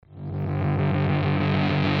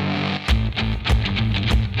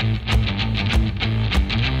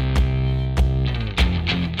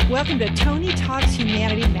welcome to Tony Talks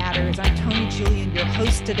Humanity Matters. I'm Tony Julian, your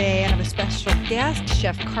host today, and I have a special guest,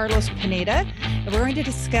 Chef Carlos Pineda. And we're going to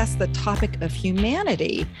discuss the topic of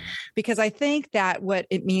humanity, because I think that what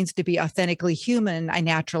it means to be authentically human, I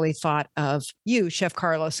naturally thought of you, Chef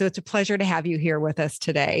Carlos. So it's a pleasure to have you here with us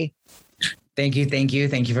today. Thank you. Thank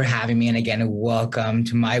you for having me. And again, welcome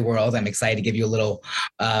to my world. I'm excited to give you a little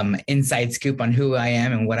inside scoop on who I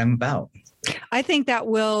am and what I'm about. I think that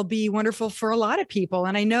will be wonderful for a lot of people.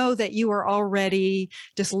 And I know that you are already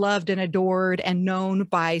just loved and adored and known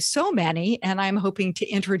by so many. And I'm hoping to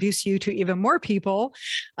introduce you to even more people.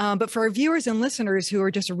 But for our viewers and listeners who are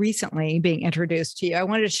just recently being introduced to you, I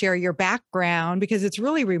wanted to share your background because it's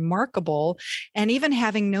really remarkable. And even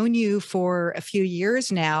having known you for a few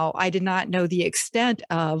years now, I did not know the extent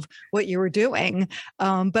of what you were doing.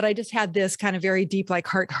 But I just had this kind of very deep, like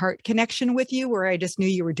heart-to-heart connection with you, where I just knew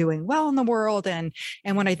you were doing well in the world. And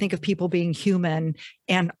when I think of people being human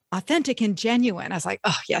and authentic and genuine, I was like,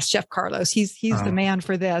 oh yes, Chef Carlos, he's the man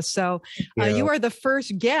for this. So you are the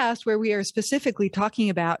first guest where we are specifically talking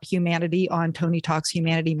about humanity on Tony Talks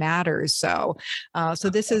Humanity Matters. So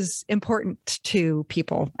this is important to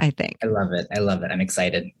people, I think. I love it. I'm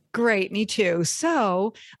excited. Great. Me too.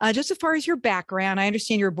 So just as far as your background, I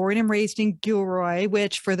understand you were born and raised in Gilroy,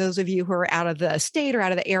 which for those of you who are out of the state or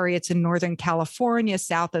out of the area, it's in Northern California,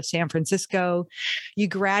 south of San Francisco. You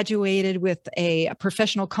graduated with a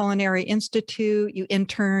professional culinary institute. You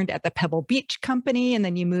interned at the Pebble Beach Company, and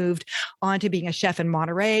then you moved on to being a chef in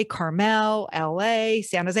Monterey, Carmel, LA,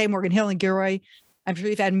 San Jose, Morgan Hill, and Gilroy. I'm sure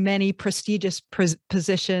you've had many prestigious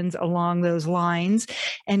positions along those lines.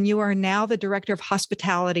 And you are now the Director of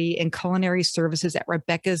Hospitality and Culinary Services at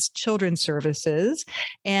Rebecca's Children's Services.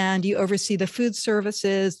 And you oversee the food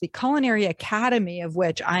services, the Culinary Academy, of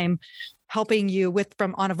which I'm helping you with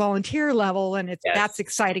from on a volunteer level. And that's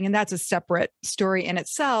exciting. And that's a separate story in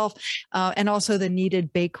itself. And also the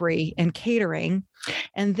Needed Bakery and Catering.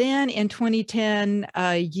 And then in 2010,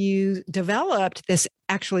 you developed this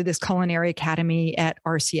Culinary Academy at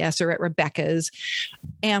RCS or at Rebecca's.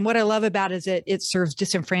 And what I love about it is it serves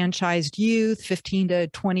disenfranchised youth, 15 to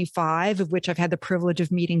 25, of which I've had the privilege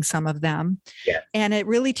of meeting some of them. Yeah. And it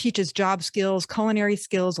really teaches job skills, culinary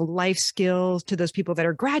skills, life skills to those people that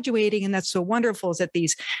are graduating. And that's so wonderful is that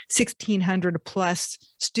these 1,600 plus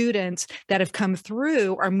students that have come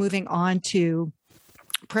through are moving on to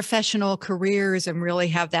professional careers and really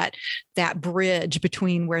have that bridge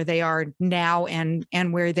between where they are now and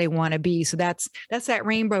where they want to be. So that's that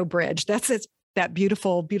rainbow bridge. That's that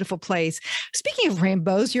beautiful, beautiful place. Speaking of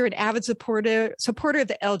rainbows, you're an avid supporter of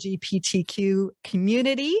the LGBTQ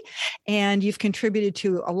community, and you've contributed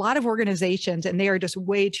to a lot of organizations, and they are just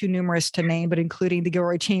way too numerous to name, but including the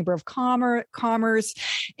Gilroy Chamber of Commerce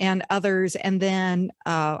and others. And then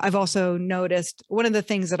I've also noticed one of the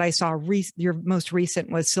things that I saw, your most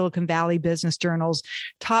recent was Silicon Valley Business Journal's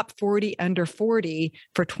Top 40 Under 40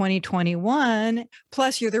 for 2021.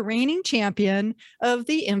 Plus, you're the reigning champion of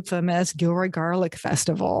the infamous Gilroy Garlic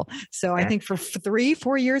Festival. So I think for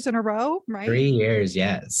 3-4 years in a row, right? 3 years,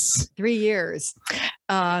 yes. 3 years.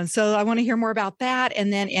 So I want to hear more about that.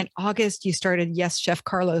 And then in August, you started Yes, Chef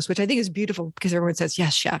Carlos, which I think is beautiful because everyone says,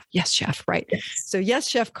 yes, chef, right? Yes. So yes,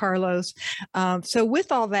 Chef Carlos. So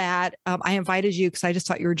with all that, I invited you because I just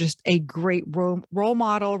thought you were just a great role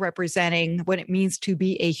model representing what it means to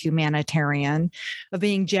be a humanitarian, of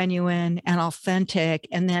being genuine and authentic,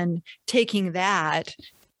 and then taking that.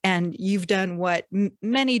 And you've done what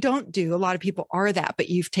many don't do. A lot of people are that, but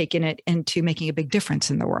you've taken it into making a big difference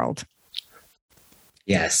in the world.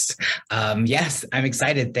 Yes. Yes, I'm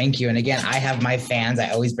excited. Thank you. And again, I have my fans. I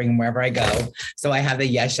always bring them wherever I go. So I have the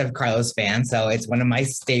Yes Chef Carlos fan. So it's one of my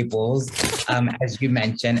staples, as you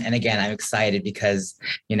mentioned. And again, I'm excited because,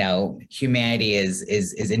 humanity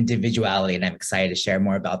is individuality, and I'm excited to share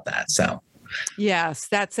more about that. So. Yes,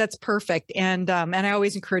 that's perfect. And I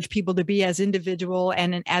always encourage people to be as individual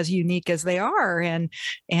and as unique as they are. And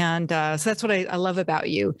so that's what I love about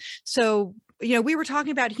you. So, we were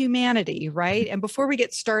talking about humanity, right? And before we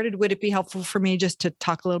get started, would it be helpful for me just to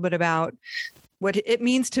talk a little bit about what it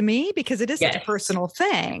means to me? Because it is such a personal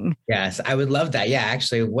thing. Yes, I would love that. Yeah,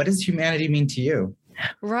 actually, what does humanity mean to you?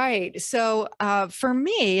 Right. So for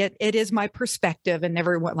me, it is my perspective, and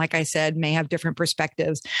everyone, like I said, may have different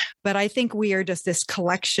perspectives, but I think we are just this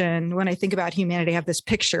collection. When I think about humanity, I have this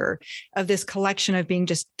picture of this collection of being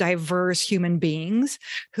just diverse human beings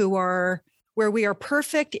who are where we are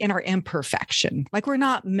perfect in our imperfection. Like we're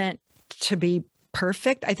not meant to be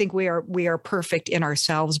perfect. I think we are perfect in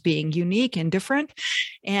ourselves, being unique and different.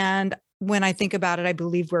 And when I think about it, I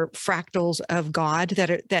believe we're fractals of God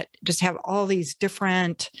that just have all these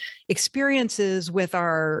different experiences with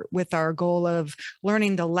our goal of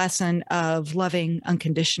learning the lesson of loving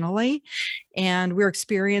unconditionally. And we're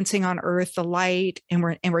experiencing on earth the light, and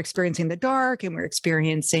we're experiencing the dark, and we're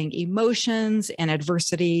experiencing emotions and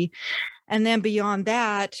adversity. And then beyond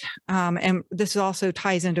that, and this also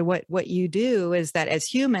ties into what you do, is that as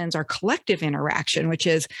humans, our collective interaction, which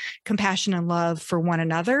is compassion and love for one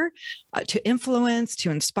another, to influence,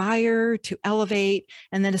 to inspire, to elevate,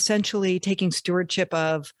 and then essentially taking stewardship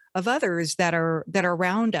of others that are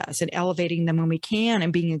around us and elevating them when we can,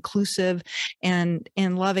 and being inclusive and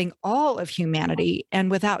loving all of humanity and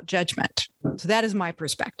without judgment. So that is my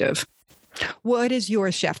perspective. What is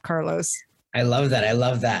yours, Chef Carlos? I love that. I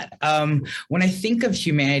love that. When I think of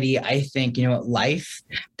humanity, I think, life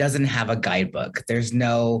doesn't have a guidebook. There's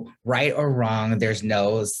no right or wrong. There's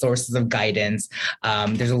no sources of guidance.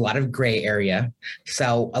 There's a lot of gray area.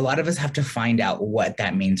 So a lot of us have to find out what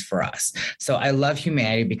that means for us. So I love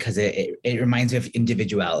humanity because it reminds me of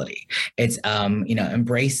individuality. It's,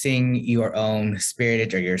 embracing your own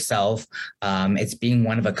spirit or yourself. It's being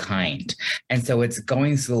one of a kind. And so it's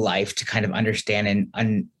going through life to kind of understand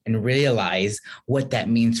and realize what that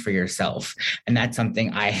means for yourself. And that's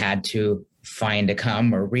something I had to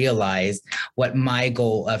realize what my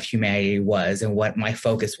goal of humanity was and what my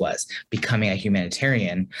focus was, becoming a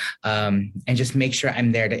humanitarian, and just make sure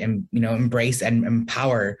I'm there to, embrace and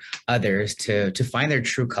empower others to find their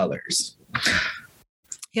true colors.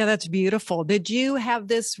 Yeah, that's beautiful. Did you have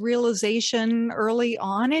this realization early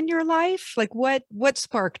on in your life? Like what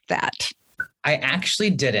sparked that? I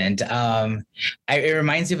actually didn't. It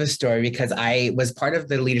reminds me of a story because I was part of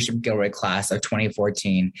the Leadership Gilroy class of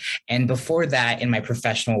 2014. And before that, in my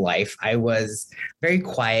professional life, I was very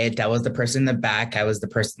quiet. I was the person in the back. I was the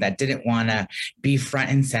person that didn't want to be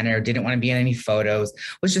front and center, didn't want to be in any photos,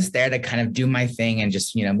 was just there to kind of do my thing and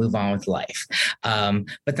just, move on with life.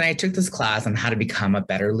 But then I took this class on how to become a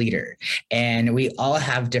better leader. And we all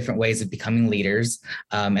have different ways of becoming leaders.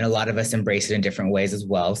 And a lot of us embrace it in different ways as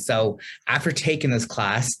well. So after taking this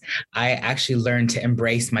class, I actually learned to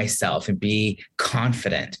embrace myself and be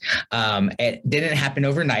confident. It didn't happen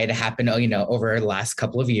overnight. It happened, over the last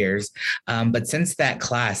couple of years. But since that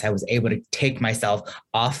class, I was able to take myself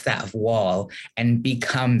off that wall and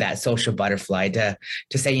become that social butterfly to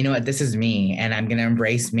say, you know what, this is me, and I'm going to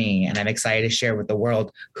embrace me, and I'm excited to share with the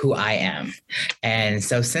world who I am. And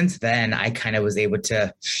so since then, I kind of was able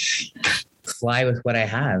to fly with what I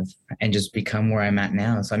have and just become where I'm at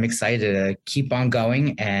now. So I'm excited to keep on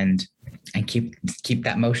going and keep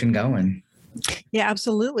that motion going. Yeah,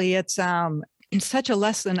 absolutely. It's such a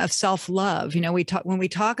lesson of self-love. When we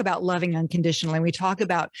talk about loving unconditionally, we talk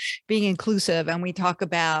about being inclusive, and we talk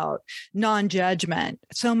about non-judgment.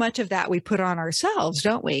 So much of that we put on ourselves,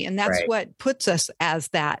 don't we? And that's right. What puts us as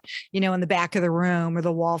that, in the back of the room, or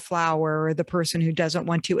the wallflower, or the person who doesn't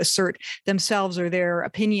want to assert themselves or their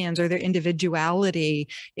opinions or their individuality,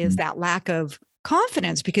 is that lack of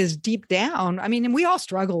confidence, because deep down, and we all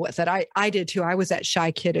struggle with it. I did too. I was that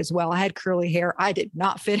shy kid as well. I had curly hair. I did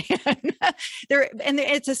not fit in there. And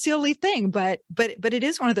it's a silly thing, but it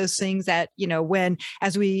is one of those things that, when,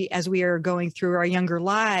 as we are going through our younger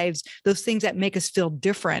lives, those things that make us feel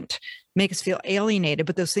different, make us feel alienated,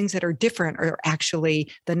 but those things that are different are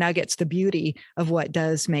actually the nuggets, the beauty of what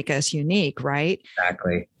does make us unique, right?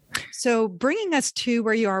 Exactly. So bringing us to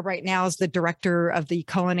where you are right now as the director of the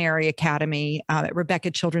Culinary Academy at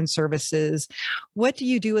Rebecca Children's Services, what do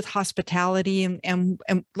you do with hospitality, and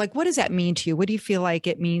like, what does that mean to you? What do you feel like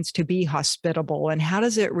it means to be hospitable, and how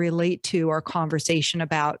does it relate to our conversation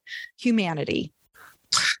about humanity?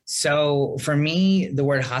 So for me, the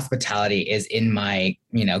word hospitality is in my,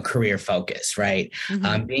 career focus, right?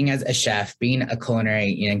 Mm-hmm. Being as a chef, being a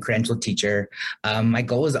culinary and credentialed teacher, my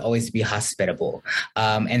goal is always to be hospitable.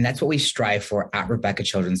 And that's what we strive for at Rebecca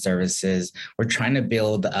Children's Services. We're trying to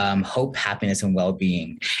build hope, happiness, and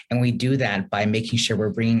well-being. And we do that by making sure we're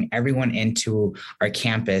bringing everyone into our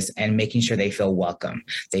campus and making sure they feel welcome.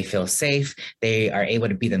 They feel safe. They are able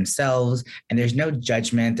to be themselves. And there's no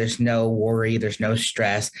judgment. There's no worry. There's no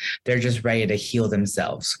stress. They're just ready to heal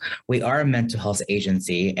themselves. We are a mental health agency,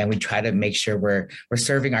 and we try to make sure we're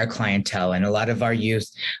serving our clientele, and a lot of our youth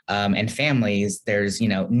and families, there's,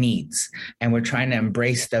 needs, and we're trying to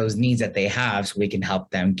embrace those needs that they have so we can help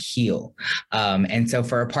them heal. And so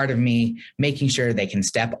for a part of me, making sure they can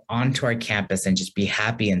step onto our campus and just be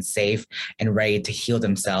happy and safe and ready to heal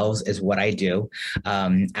themselves is what I do.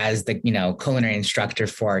 As the, culinary instructor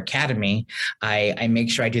for our academy, I make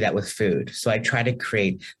sure I do that with food. So I try to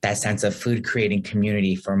create that sense of food creating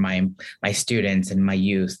community for my students and my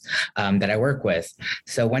youth that I work with.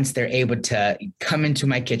 So once they're able to come into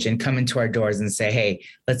my kitchen, come into our doors and say, hey,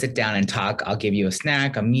 let's sit down and talk. I'll give you a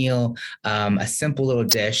snack, a meal, a simple little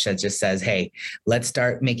dish that just says, hey, let's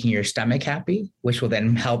start making your stomach happy, which will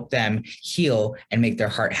then help them heal and make their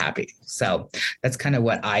heart happy. So that's kind of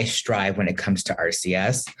what I strive when it comes to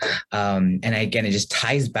RCS. And again, it just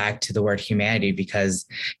ties back to the word humanity, because,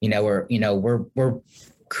 we're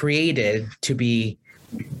created to be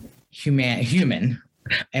human.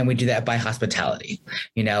 And we do that by hospitality.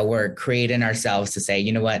 We're creating ourselves to say,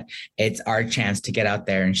 you know what, it's our chance to get out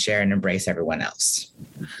there and share and embrace everyone else.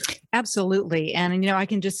 Absolutely. And, I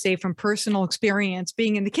can just say from personal experience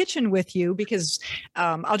being in the kitchen with you, because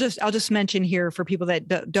I'll just mention here for people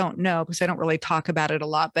that don't know, because I don't really talk about it a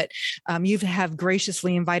lot, but you have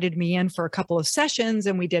graciously invited me in for a couple of sessions,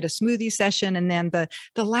 and we did a smoothie session. And then the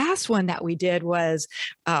last one that we did was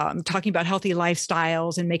talking about healthy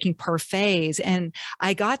lifestyles and making parfaits. And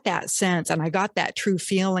I got that sense, and I got that true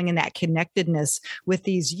feeling and that connectedness with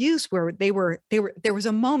these youths where there was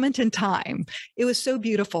a moment in time. It was so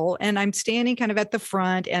beautiful. And I'm standing kind of at the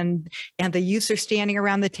front, and the youths are standing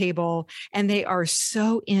around the table, and they are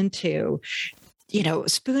so into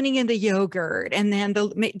spooning in the yogurt, and then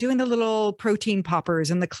doing the little protein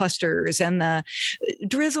poppers and the clusters and the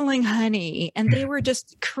drizzling honey. And they were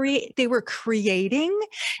just creating,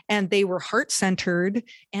 and they were heart-centered,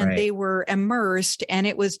 and right. They were immersed. And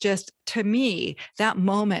it was just, to me, that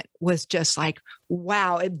moment was just like,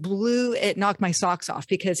 wow, it knocked my socks off,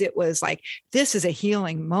 because it was like, this is a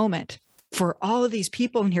healing moment for all of these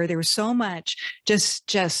people in here. There was so much just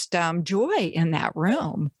joy in that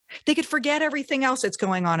room. They could forget everything else that's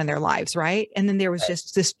going on in their lives, right? And then there was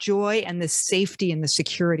just this joy and this safety and the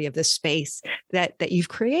security of this space that you've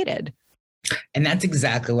created. And that's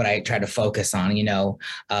exactly what I try to focus on.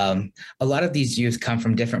 A lot of these youth come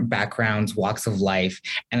from different backgrounds, walks of life,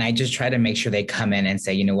 and I just try to make sure they come in and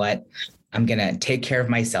say, you know what? I'm going to take care of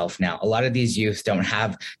myself now. A lot of these youth don't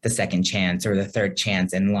have the second chance or the third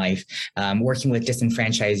chance in life. Working with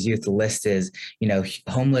disenfranchised youth, the list is,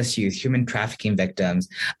 homeless youth, human trafficking victims,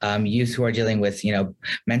 youth who are dealing with,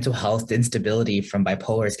 mental health instability from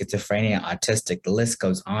bipolar, schizophrenia, autistic, the list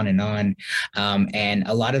goes on. And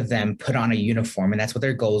a lot of them put on a uniform, and that's what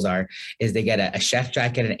their goals are, is they get a chef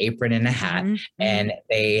jacket, an apron, and a hat. Mm-hmm. And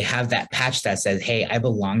they have that patch that says, hey, I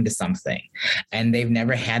belong to something. And they've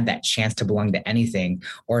never had that chance to belong to anything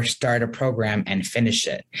or start a program and finish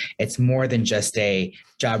it. It's more than just a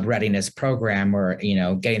job readiness program or,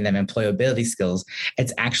 getting them employability skills.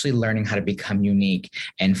 It's actually learning how to become unique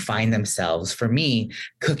and find themselves. For me,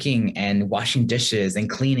 cooking and washing dishes and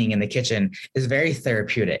cleaning in the kitchen is very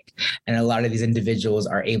therapeutic. And a lot of these individuals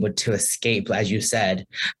are able to escape, as you said,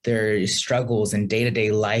 their struggles and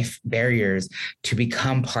day-to-day life barriers to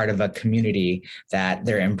become part of a community that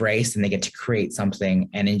they're embraced, and they get to create something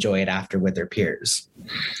and enjoy it after with their peers.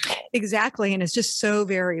 Exactly. And it's just so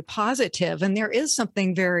very positive. And there is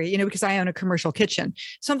something very, because I own a commercial kitchen,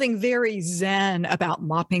 something very zen about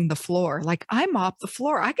mopping the floor. Like, I mop the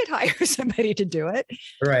floor. I could hire somebody to do it.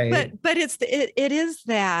 Right. But it is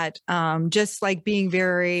that just like being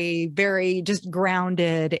very, very just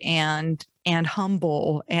grounded and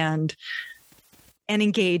humble and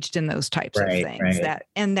engaged in those types of things,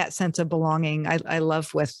 that sense of belonging I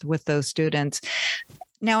love with those students.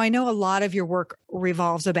 Now, I know a lot of your work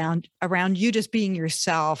revolves around you just being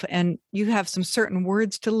yourself, and you have some certain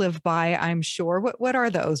words to live by, I'm sure. What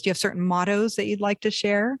are those? Do you have certain mottos that you'd like to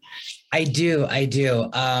share? I do.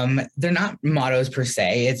 They're not mottos per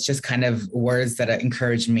se. It's just kind of words that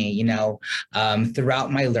encourage me.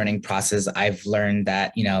 Throughout my learning process, I've learned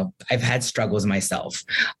that, I've had struggles myself.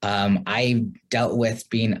 I dealt with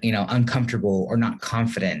being, uncomfortable or not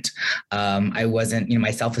confident. I wasn't,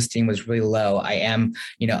 my self-esteem was really low. I am,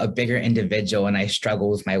 a bigger individual, and I struggle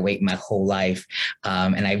with my weight my whole life.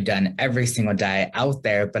 And I've done every single diet out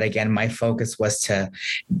there. But again, my focus was to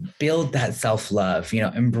build that self-love,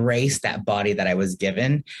 embrace that body that I was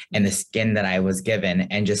given and the skin that I was given,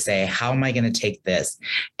 and just say, how am I going to take this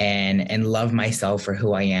and love myself for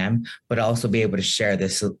who I am, but also be able to share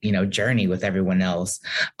this, journey with everyone else.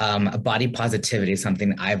 Body positivity is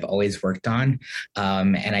something I've always worked on.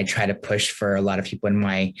 And I try to push for a lot of people in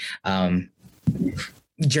my,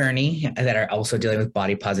 journey that are also dealing with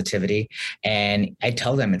body positivity. And I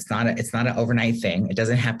tell them it's not an overnight thing. It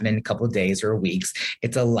doesn't happen in a couple of days or weeks.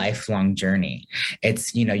 It's a lifelong journey.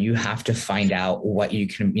 It's, you have to find out what you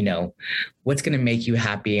can, what's going to make you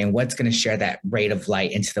happy and what's going to share that rate of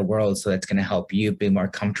light into the world. So that's going to help you be more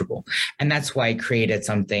comfortable. And that's why I created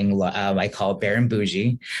something I call Bare and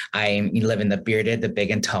Bougie. I live in the bearded, the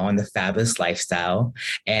big and tall, and the fabulous lifestyle.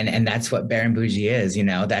 And that's what Bare and Bougie is.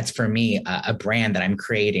 That's for me, a brand that I'm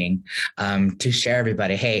creating to share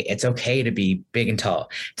everybody. Hey, it's okay to be big and tall.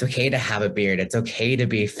 It's okay to have a beard. It's okay to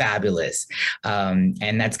be fabulous.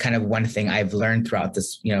 And that's kind of one thing I've learned throughout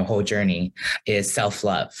this, whole journey is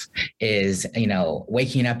self-love, is,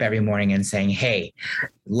 waking up every morning and saying, hey,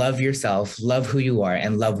 love yourself, love who you are,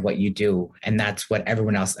 and love what you do. And that's what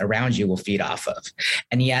everyone else around you will feed off of.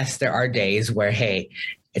 And yes, there are days where, hey,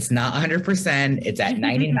 it's not 100%. It's at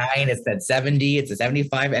 99. It's at 70. It's at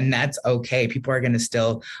 75. And that's okay. People are going to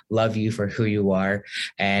still love you for who you are.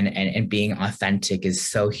 And being authentic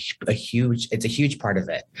is a huge part of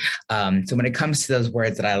it. So when it comes to those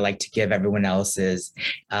words that I like to give everyone else is,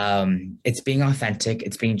 it's being authentic.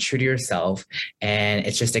 It's being true to yourself. And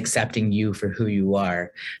it's just accepting you for who you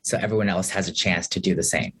are. So everyone else has a chance to do the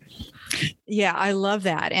same. Yeah, I love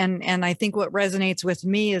that. And I think what resonates with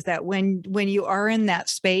me is that when you are in that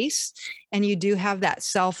space and you do have that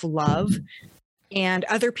self-love and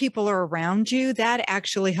other people are around you, that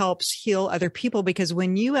actually helps heal other people, because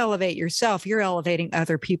when you elevate yourself, you're elevating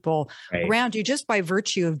other people around you just by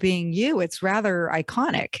virtue of being you. It's rather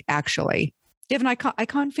iconic, actually. Do you have an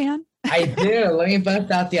icon fan? I do. Let me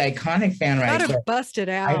bust out the iconic fan right here. Gotta bust it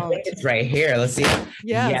out. I think it's right here. Let's see.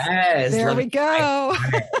 Yes. There we go.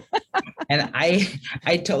 And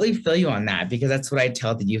I totally feel you on that, because that's what I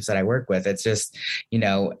tell the youths that I work with. It's just,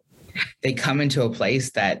 they come into a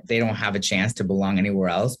place that they don't have a chance to belong anywhere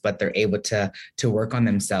else, but they're able to work on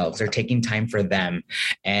themselves. They're taking time for them.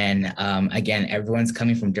 And again, everyone's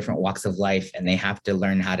coming from different walks of life, and they have to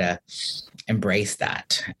learn how to embrace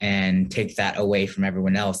that and take that away from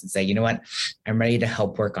everyone else and say, you know what, I'm ready to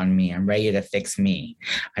help work on me. I'm ready to fix me.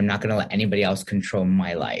 I'm not going to let anybody else control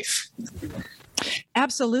my life.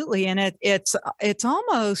 Absolutely. And it's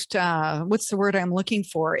almost, what's the word I'm looking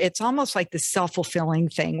for? It's almost like the self-fulfilling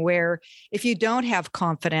thing where if you don't have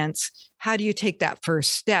confidence, how do you take that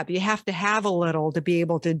first step? You have to have a little to be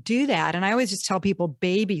able to do that. And I always just tell people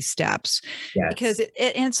baby steps, because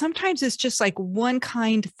and sometimes it's just like one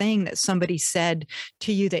kind thing that somebody said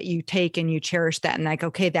to you that you take and you cherish that. And like,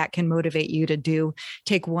 okay, that can motivate you to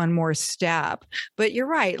take one more step. But you're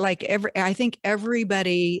right. Like I think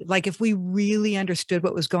everybody, like if we really understood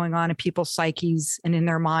what was going on in people's psyches and in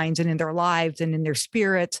their minds and in their lives and in their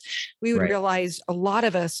spirits, we would realize a lot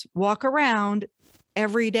of us walk around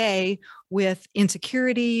every day with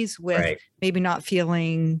insecurities, with maybe not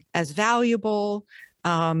feeling as valuable.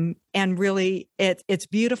 And really, it's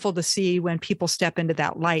beautiful to see when people step into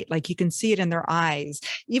that light. Like you can see it in their eyes,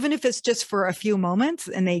 even if it's just for a few moments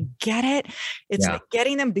and they get it. It's like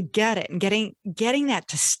getting them to get it and getting that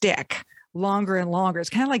to stick longer and longer. It's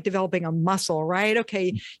kind of like developing a muscle, right?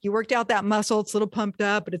 Okay, you worked out that muscle, it's a little pumped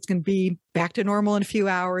up, but it's going to be back to normal in a few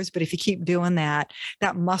hours. But if you keep doing that,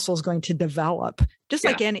 that muscle is going to develop just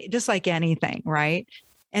like anything, right?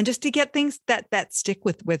 And just to get things that stick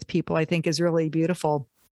with people, I think is really beautiful.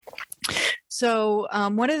 So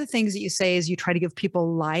one of the things that you say is you try to give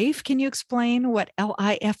people life. Can you explain what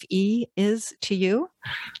LIFE is to you?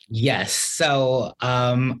 Yes. So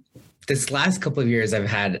this last couple of years, I've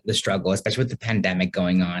had the struggle, especially with the pandemic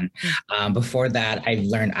going on. Before that, I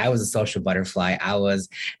learned I was a social butterfly. I was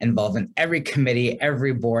involved in every committee,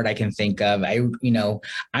 every board I can think of.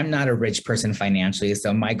 I'm not a rich person financially,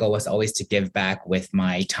 so my goal was always to give back with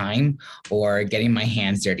my time or getting my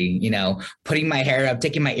hands dirty, putting my hair up,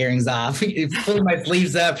 taking my earrings off, pulling my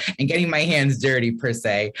sleeves up and getting my hands dirty per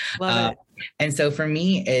se. Love it. And so for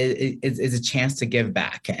me, it's a chance to give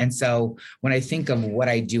back. And so when I think of what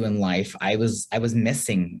I do in life, I was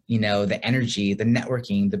missing, the energy, the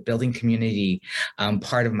networking, the building community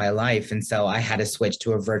part of my life. And so I had to switch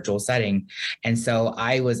to a virtual setting. And so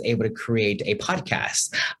I was able to create a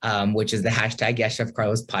podcast, which is the hashtag Yes Chef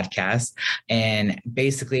Carlos podcast. And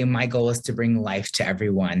basically my goal is to bring life to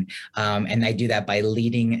everyone. And I do that by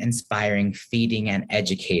leading, inspiring, feeding, and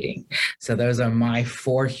educating. So those are my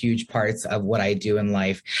 4 huge parts of what I do in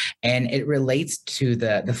life. And it relates to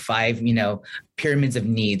the five, pyramids of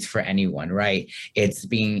needs for anyone, right? It's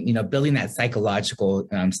being, building that psychological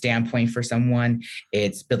standpoint for someone.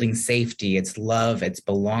 It's building safety, it's love, it's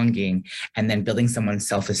belonging, and then building someone's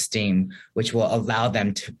self-esteem, which will allow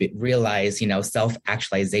them to realize,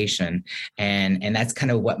 self-actualization. And that's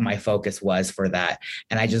kind of what my focus was for that.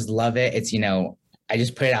 And I just love it. It's, I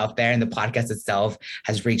just put it out there, and the podcast itself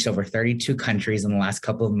has reached over 32 countries in the last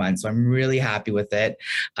couple of months. So I'm really happy with it.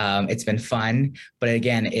 It's been fun, but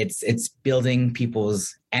again, it's building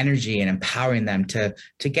people's energy and empowering them to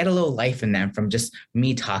get a little life in them from just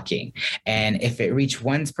me talking. And if it reaches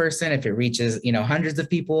one person, if it reaches, hundreds of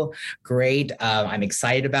people, great. I'm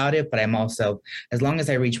excited about it, but I'm also, as long as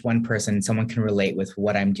I reach one person, someone can relate with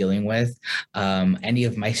what I'm dealing with, any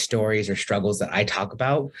of my stories or struggles that I talk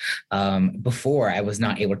about. Before, I was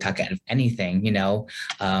not able to talk out of anything,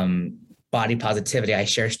 body positivity. I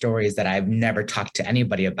share stories that I've never talked to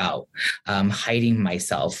anybody about, hiding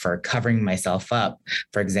myself or covering myself up,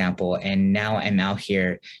 for example. And now I'm out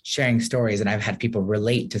here sharing stories, and I've had people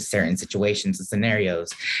relate to certain situations and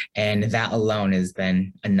scenarios. And that alone has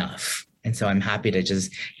been enough. And so I'm happy to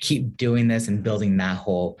just keep doing this and building that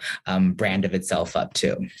whole brand of itself up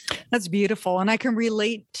too. That's beautiful. And I can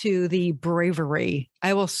relate to the bravery.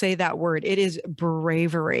 I will say that word. It is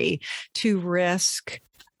bravery to risk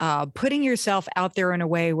putting yourself out there in a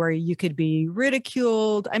way where you could be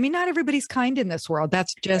ridiculed. I mean, not everybody's kind in this world.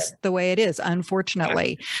 That's just the way it is,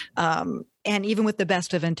 unfortunately. And even with the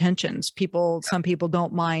best of intentions, some people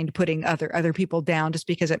don't mind putting other people down just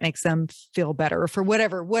because it makes them feel better for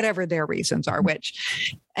whatever their reasons are,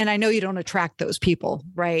 and I know you don't attract those people,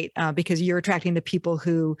 right? Because you're attracting the people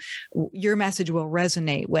who your message will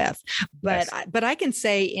resonate with. But I can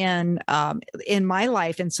say in my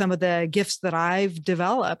life, in some of the gifts that I've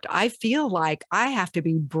developed, I feel like I have to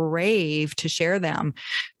be brave to share them,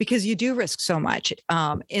 because you do risk so much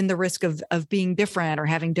in the risk of being different or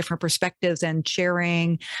having different perspectives and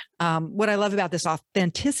sharing. What I love about this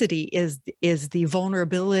authenticity is the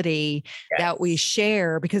vulnerability that we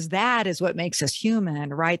share, because that is what makes us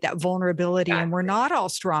human, right? That vulnerability. And we're not all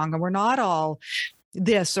strong, and we're not all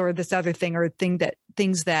this or this other thing, or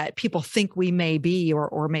things that people think we may be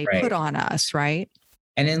or may put on us, right?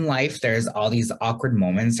 And in life, there's all these awkward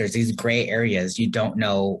moments. There's these gray areas. You don't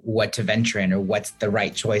know what to venture in, or what's the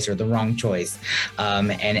right choice or the wrong choice.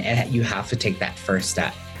 And you have to take that first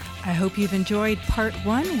step. I hope you've enjoyed part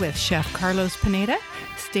 1 with Chef Carlos Pineda.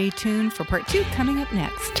 Stay tuned for part 2 coming up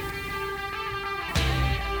next.